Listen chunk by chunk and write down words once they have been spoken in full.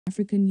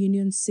African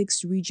Union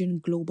 6th Region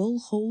Global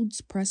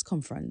holds press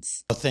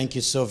conference. Well, thank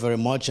you so very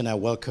much, and I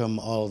welcome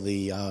all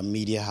the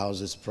media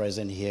houses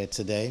present here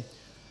today.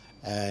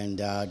 And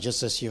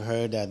just as you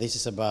heard, this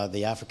is about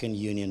the African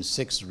Union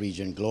 6th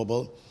Region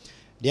Global.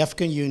 The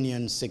African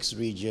Union 6th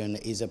Region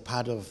is a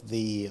part of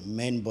the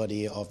main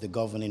body of the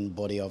governing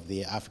body of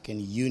the African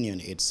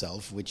Union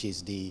itself, which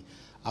is the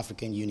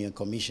African Union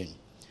Commission.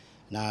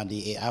 Now,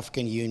 the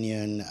African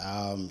Union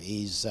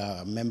is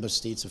member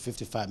states of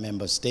 55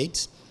 member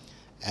states.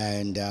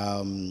 And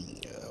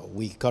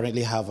we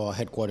currently have our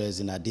headquarters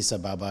in Addis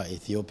Ababa,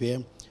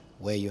 Ethiopia,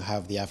 where you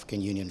have the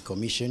African Union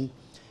Commission.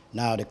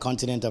 Now, the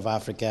continent of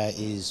Africa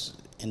is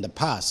in the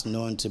past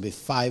known to be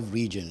 5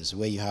 regions,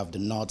 where you have the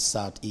North,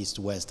 South, East,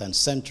 West, and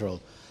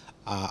Central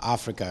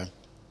Africa.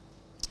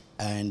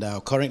 And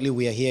currently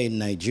we are here in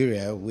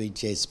Nigeria,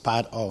 which is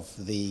part of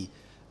the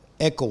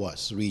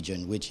ECOWAS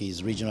region, which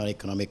is Regional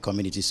Economic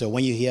Community. So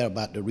when you hear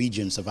about the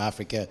regions of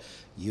Africa,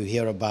 you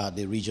hear about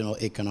the regional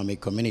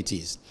economic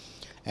communities.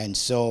 And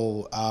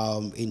so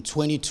in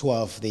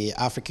 2012, the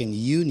African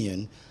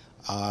Union,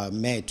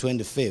 May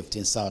 25th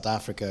in South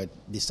Africa,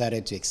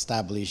 decided to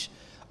establish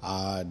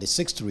the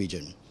 6th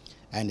region.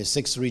 And the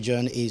 6th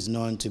region is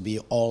known to be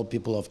all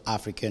people of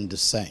African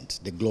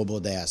descent, the global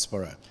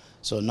diaspora.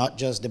 So not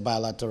just the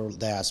bilateral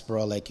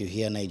diaspora like you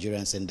hear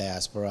Nigerians in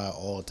diaspora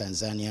or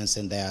Tanzanians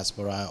in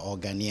diaspora or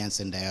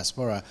Ghanaians in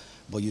diaspora,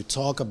 but you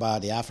talk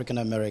about the African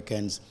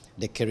Americans,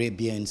 the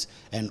Caribbeans,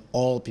 and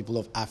all people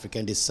of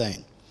African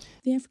descent.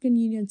 The African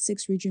Union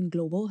 6th Region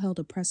Global held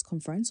a press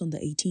conference on the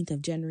 18th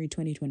of January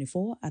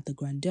 2024 at the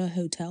Grandeur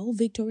Hotel,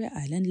 Victoria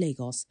Island,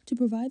 Lagos, to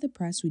provide the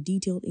press with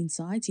detailed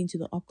insights into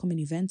the upcoming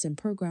events and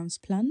programs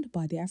planned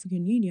by the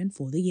African Union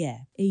for the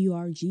year.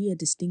 AURG, a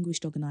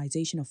distinguished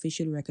organization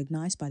officially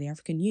recognized by the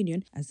African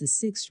Union as the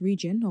 6th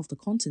region of the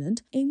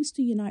continent, aims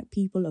to unite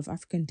people of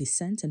African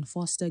descent and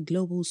foster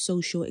global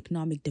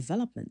socio-economic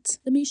development.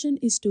 The mission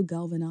is to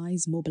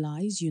galvanize,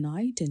 mobilize,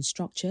 unite, and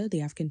structure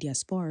the African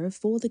diaspora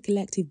for the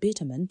collective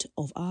betterment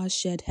of our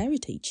shared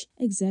heritage.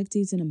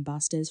 Executives and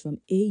ambassadors from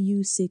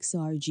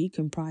AU6RG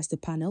comprised the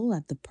panel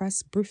at the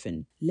press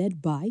briefing,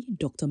 led by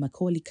Dr.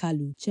 Macaulay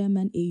Kalu,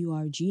 Chairman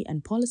AURG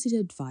and Policy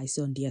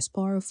Advisor on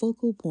Diaspora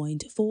Focal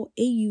Point for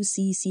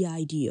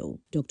AUCCIDO.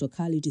 Dr.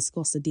 Kalu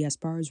discussed the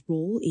diaspora's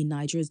role in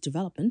Nigeria's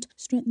development,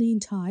 strengthening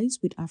ties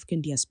with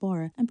African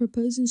diaspora and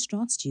proposing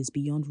strategies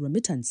beyond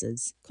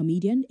remittances.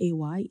 Comedian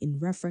AY, in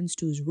reference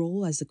to his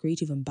role as the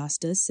creative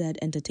ambassador, said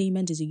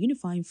entertainment is a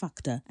unifying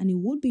factor and it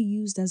would be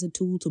used as a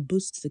tool to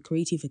boost the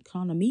creative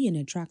economy and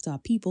attract our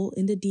people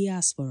in the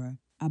diaspora.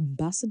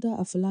 Ambassador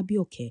Afolabi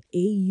Oke,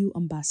 AU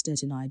Ambassador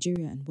to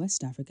Nigeria and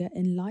West Africa,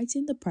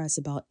 enlightened the press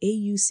about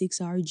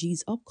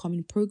AU6RG's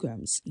upcoming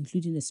programs,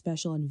 including a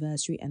special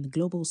anniversary and the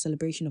Global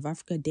Celebration of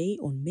Africa Day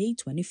on May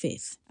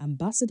 25th.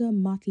 Ambassador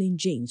Martlin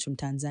James from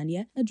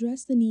Tanzania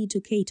addressed the need to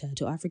cater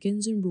to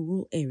Africans in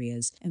rural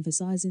areas,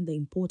 emphasizing the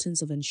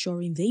importance of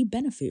ensuring they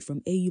benefit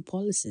from AU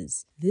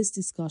policies. These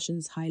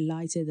discussions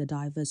highlighted the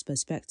diverse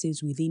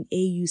perspectives within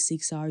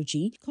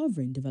AU6RG,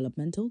 covering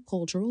developmental,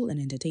 cultural,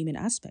 and entertainment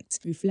aspects,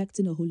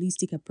 reflecting a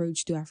holistic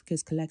approach to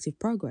Africa's collective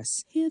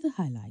progress. Here are the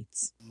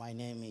highlights. My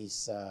name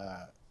is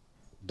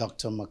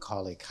Dr.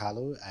 Macaulay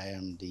Kalu. I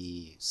am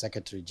the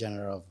Secretary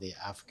General of the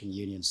African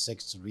Union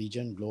 6th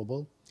Region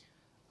Global.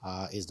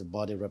 Is the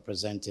body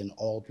representing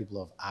all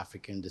people of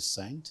African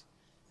descent.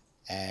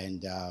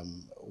 And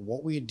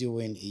what we're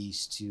doing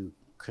is to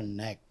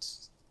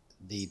connect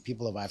the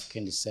people of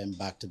African descent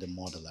back to the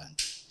motherland.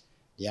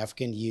 The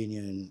African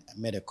Union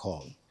made a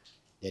call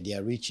that they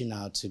are reaching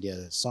out to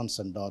their sons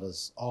and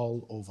daughters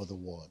all over the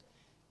world.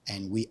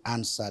 And we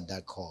answered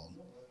that call.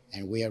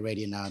 And we are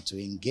ready now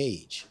to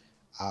engage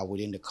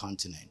within the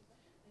continent.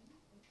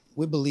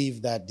 We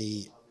believe that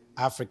the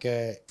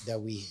Africa that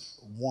we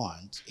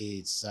want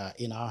is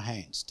in our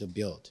hands to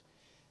build.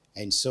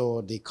 And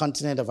so the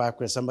continent of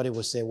Africa, somebody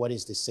will say, what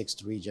is the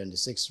 6th region? The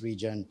 6th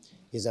region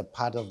is a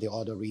part of the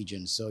other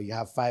regions. So you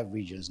have 5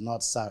 regions,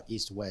 North, South,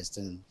 East, West,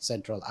 and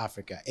Central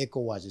Africa.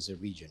 ECOWAS is a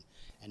region.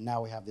 And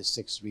now we have the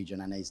 6th region,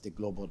 and it's the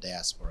global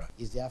diaspora.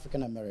 It's the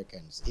African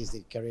Americans, it's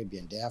the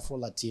Caribbean, the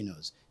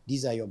Afro-Latinos.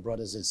 These are your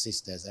brothers and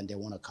sisters, and they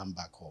want to come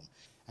back home.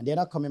 And they're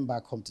not coming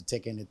back home to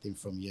take anything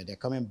from you. They're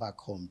coming back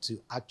home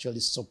to actually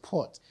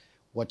support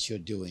what you're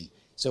doing.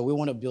 So we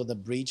want to build a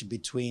bridge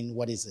between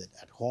what is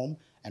at home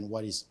and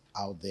what is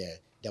out there,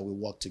 that we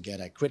work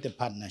together, create a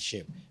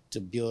partnership to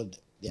build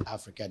the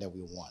Africa that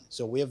we want.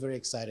 So we're very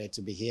excited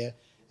to be here,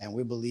 and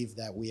we believe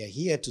that we are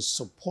here to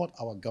support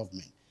our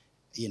government.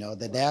 You know,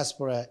 the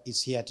diaspora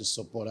is here to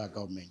support our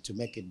government, to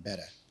make it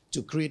better,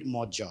 to create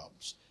more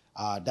jobs.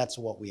 That's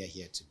what we are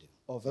here to do.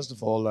 Well, first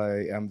of all,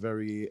 I am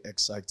very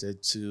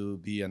excited to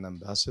be an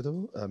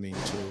ambassador,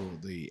 to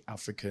the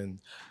African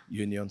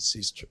Union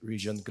 6th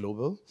Region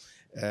Global.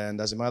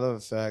 And as a matter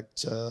of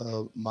fact,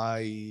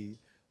 my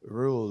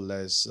role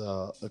as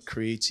a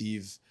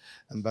creative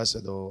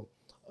ambassador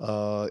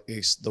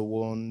is the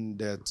one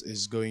that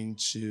is going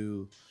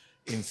to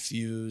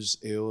infuse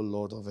a whole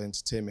lot of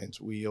entertainment.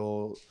 We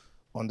all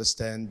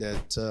understand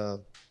that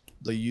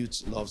the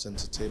youth loves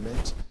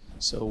entertainment.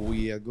 So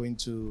we are going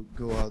to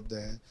go out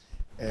there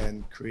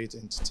and create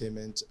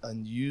entertainment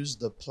and use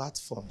the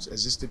platforms,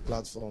 existing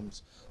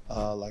platforms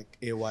like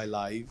AY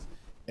Live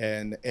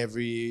and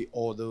every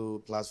other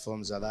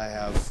platforms that I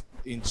have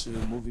into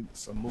movie,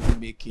 from movie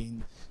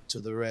making to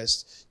the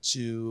rest,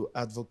 to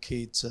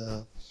advocate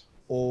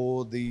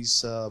all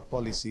these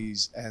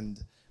policies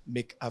and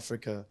make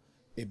Africa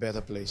a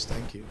better place.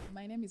 Thank you.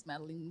 My name is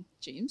Madeline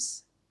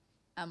James.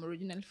 I'm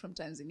originally from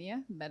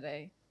Tanzania, but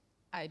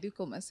I do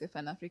call myself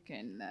an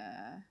African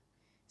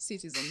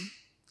citizen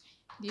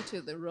due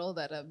to the role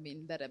that have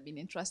been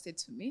entrusted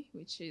to me,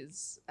 which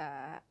is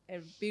a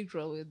big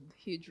role with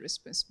huge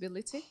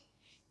responsibility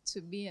to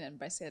be an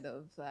ambassador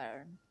of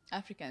our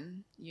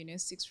African Union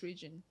 6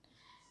 region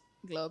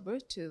global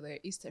to the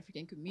East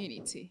African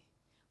community.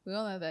 We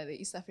all know that the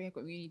East African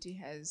community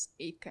has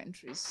 8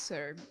 countries.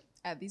 So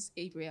at this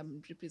age,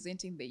 I'm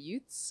representing the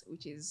youths,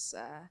 which is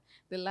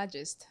the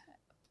largest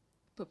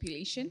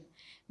population,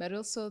 but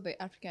also the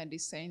African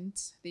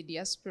descent, the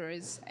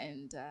diasporas,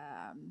 and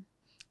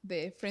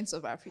the Friends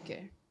of Africa.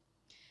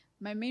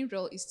 My main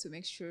role is to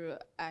make sure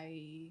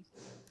I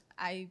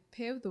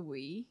pave the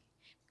way,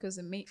 because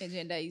the main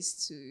agenda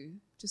is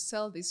to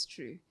sell this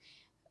through,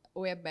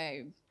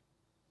 whereby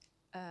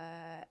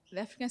the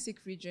African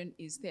SIC region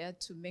is there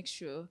to make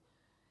sure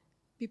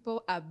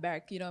people are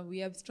back.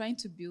 We are trying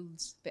to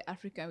build the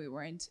Africa we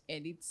want,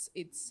 and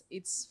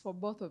it's for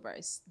both of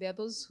us. There are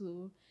those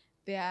who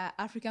they are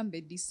African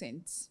by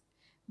descent,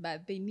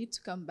 but they need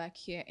to come back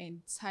here,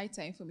 and it's high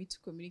time for me to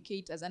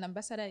communicate as an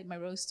ambassador. My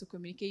role is to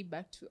communicate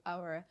back to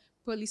our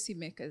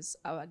policymakers,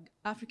 our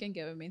African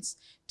governments,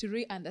 to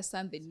really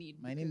understand the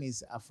need. My name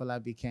is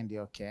Afolabi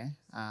Kendioke.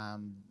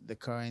 I'm the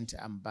current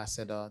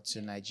ambassador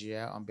to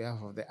Nigeria on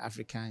behalf of the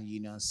African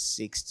Union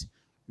 6th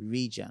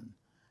region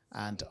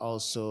and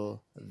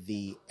also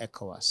the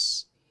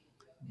ECOWAS.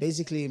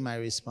 Basically, my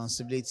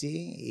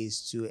responsibility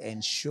is to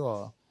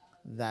ensure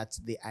that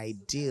the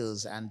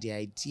ideals and the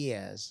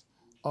ideas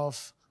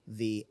of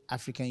the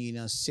African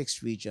Union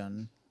 6th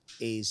region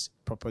is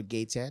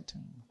propagated,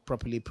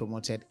 properly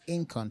promoted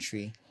in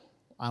country.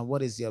 And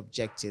what is the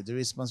objective? The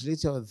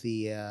responsibility of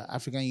the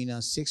African Union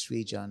 6th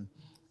region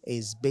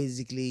is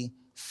basically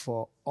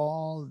for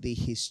all the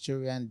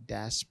historian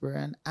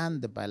diasporan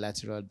and the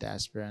bilateral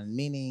diasporan,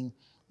 meaning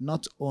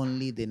not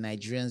only the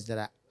Nigerians that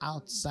are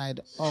outside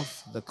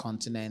of the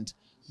continent,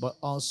 but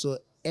also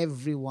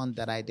everyone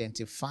that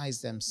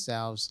identifies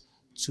themselves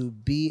to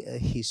be a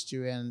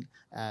historian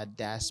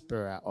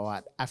diaspora or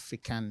an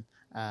African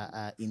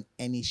in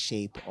any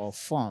shape or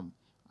form.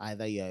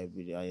 Either you're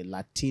a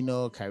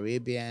Latino,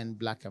 Caribbean,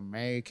 Black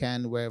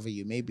American, wherever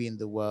you may be in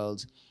the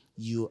world,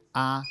 you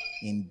are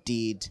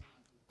indeed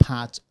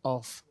part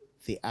of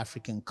the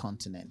African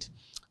continent.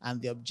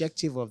 And the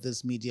objective of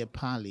this media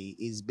parley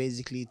is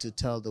basically to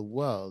tell the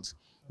world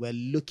we're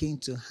looking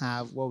to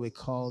have what we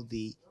call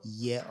the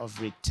year of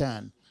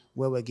return,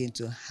 where we're going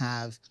to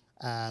have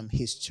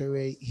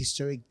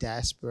historic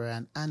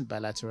diaspora and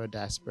bilateral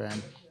diaspora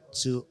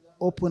to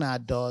open our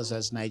doors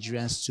as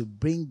Nigerians to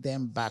bring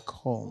them back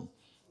home,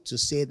 to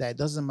say that it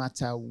doesn't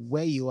matter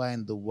where you are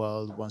in the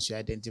world, once you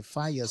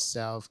identify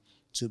yourself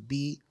to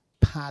be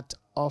part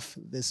of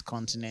this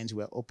continent,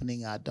 we're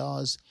opening our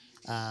doors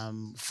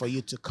for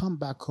you to come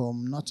back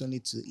home, not only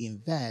to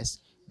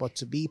invest, but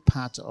to be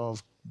part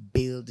of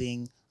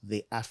building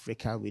the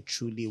Africa we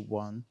truly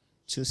want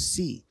to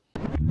see.